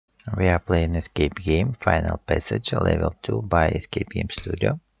We are playing escape game Final Passage level 2 by Escape Game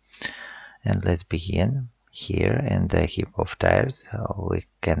Studio. And let's begin. Here in the heap of tiles we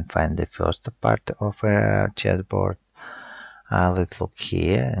can find the first part of a chessboard. Let's look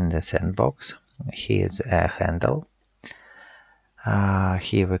here in the sandbox. Here's a handle.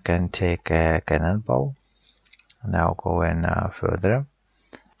 Here we can take a cannonball. Now going further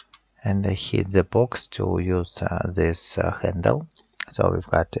and hit the box to use this handle. So we've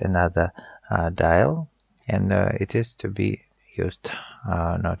got another dial, and it is to be used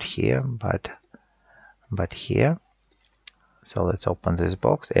not here but here. So let's open this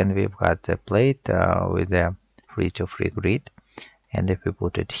box, and we've got the plate with the 3-2-3 grid, and if we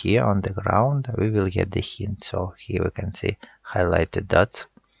put it here on the ground we will get the hint. So here we can see highlighted dots,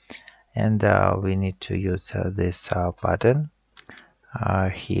 and we need to use this button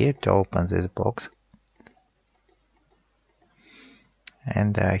here to open this box.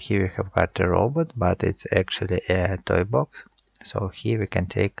 And here we have got a robot, but it's actually a toy box. So here we can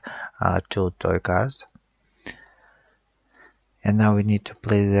take 2 toy cars, and now we need to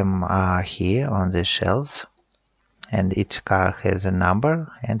place them here on the shelves, and each car has a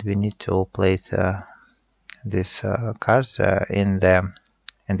number, and we need to place these cars in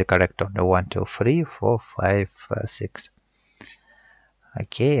the correct order: 1, 2, 3, 4, 5, 6.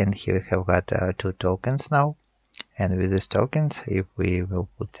 Okay, and here we have got 2 tokens now. And with these tokens, if we will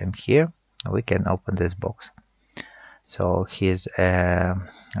put them here, we can open this box. So here's a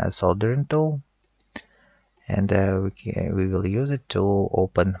soldering tool, and we will use it to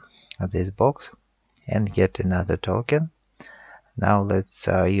open this box and get another token. Now let's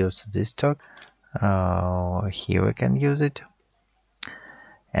use this token. Here we can use it,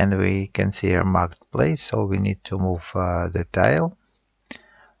 and we can see a marked place, so we need to move the tile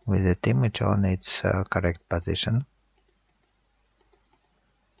with the image on its correct position.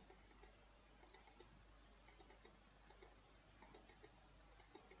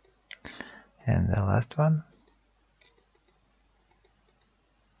 And the last one.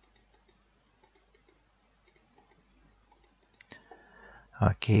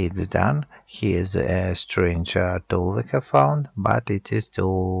 Okay, it's done. Here's a strange tool we have found, but it is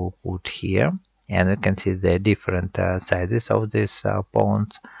to put here, and we can see the different sizes of these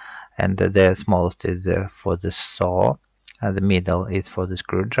pawns, and the smallest is for the saw, the middle is for the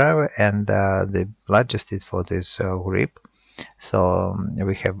screwdriver, and the largest is for this grip. So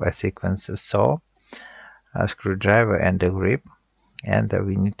we have a sequence: saw, a screwdriver, and a grip, and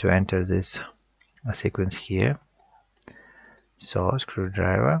we need to enter this sequence here. So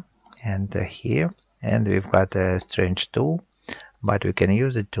screwdriver, and here, and we've got a strange tool, but we can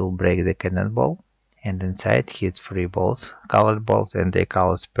use it to break the cannonball, and inside hits 3 balls, colored balls, and the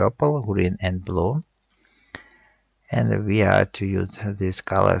colors purple, green, and blue. And we are to use these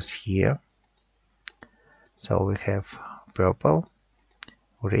colors here. So we have purple,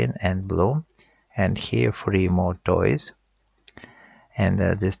 green, and blue, and here 3 more toys. And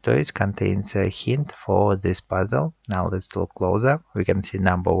this toys contains a hint for this puzzle. Now let's look closer. We can see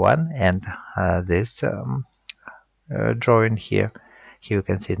number 1 and this drawing here. Here we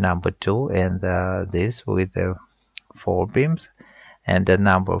can see number 2 and this with the 4 beams, and the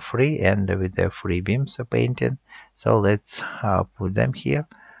number 3 and with the 3 beams painted. So let's put them here.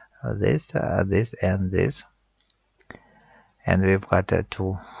 This, and this. And we've got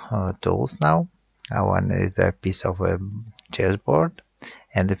 2 tools now. One is a piece of a chessboard,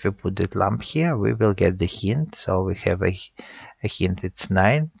 and if we put the lamp here we will get the hint. So we have a hint: it's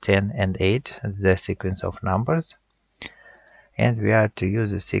 9, 10, and 8, the sequence of numbers, and we are to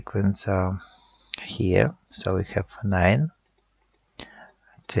use the sequence here. So we have 9,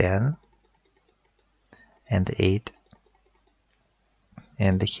 10, and 8,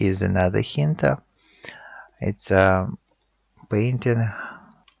 and here's another hint. It's painting.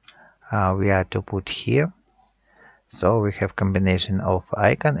 We are to put here. So we have combination of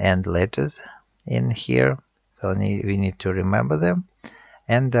icon and letters in here, so we need to remember them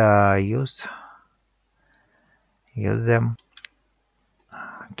and use them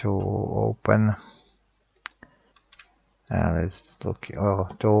to open. Let's look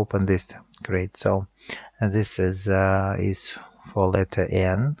to open this. Great. So this is for letter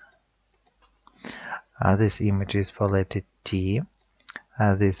N. This image is for letter T.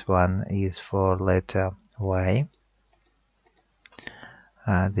 This one is for letter Y.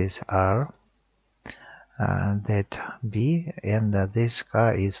 This R, that B, and this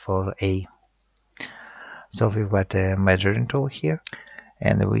car is for A. So we've got a measuring tool here,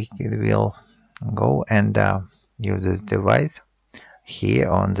 and we will go and use this device here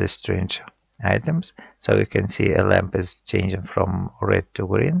on this strange items. So you can see a lamp is changing from red to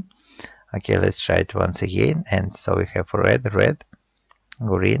green. Okay, let's try it once again. And so we have red, red,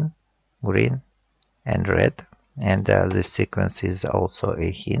 green, green, and red. And this sequence is also a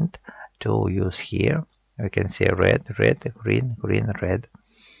hint to use here. We can see red, red, green, green, red.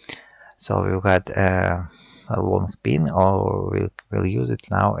 So we've got a long pin, or we'll use it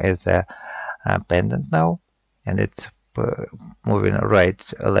now as a pendant now, and it's moving right,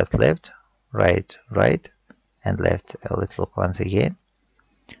 left, left, right, right, and left. Let's look once again.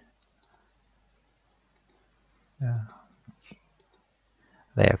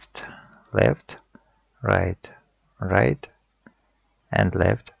 Left, left, right, right, and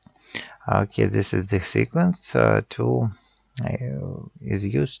left. Okay, this is the sequence is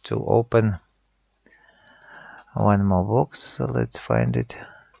used to open one more box. So let's find it.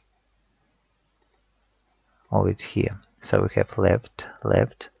 Oh, it's here. So we have left,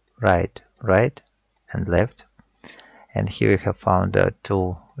 left, right, right, and left. And here we have found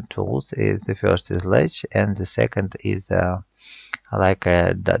two tools. The first is ledge, and the second is like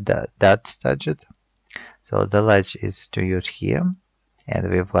a dot gadget. So the ledge is to use here, and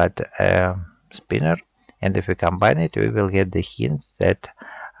we've got a spinner. And if we combine it, we will get the hints that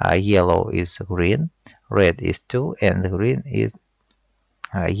yellow is green, red is 2, and green is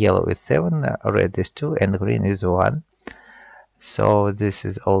yellow is 7, red is 2, and green is 1. So this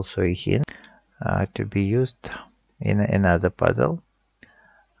is also a hint to be used in another puzzle.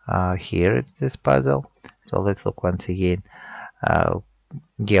 Here is this puzzle. So let's look once again.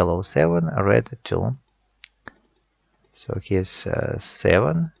 Yellow 7, red 2. So here's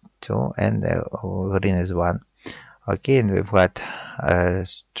 7, 2, and green is 1. Okay, and we've got a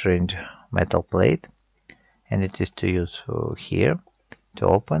strange metal plate, and it is to use here to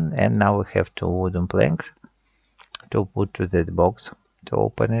open. And now we have 2 wooden planks to put to that box to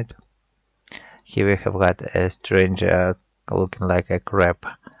open it. Here we have got a strange looking like a crab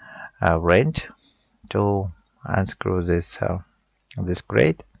wrench to unscrew this this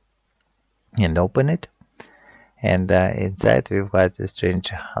crate and open it. And inside we've got a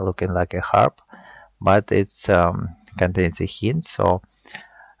strange looking like a harp, but it's contains a hint. So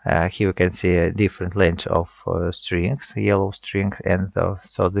here we can see a different length of strings, yellow strings, and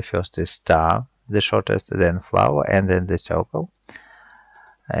so the first is star, the shortest, then flower, and then the circle.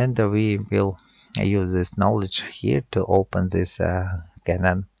 And we will use this knowledge here to open this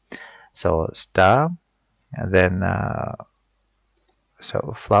cannon. So star, and then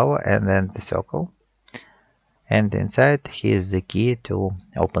so flower, and then the circle. And inside here is the key to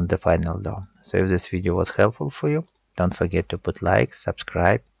open the final door. So if this video was helpful for you, don't forget to put like,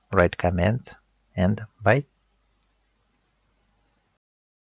 subscribe, write comments, and bye.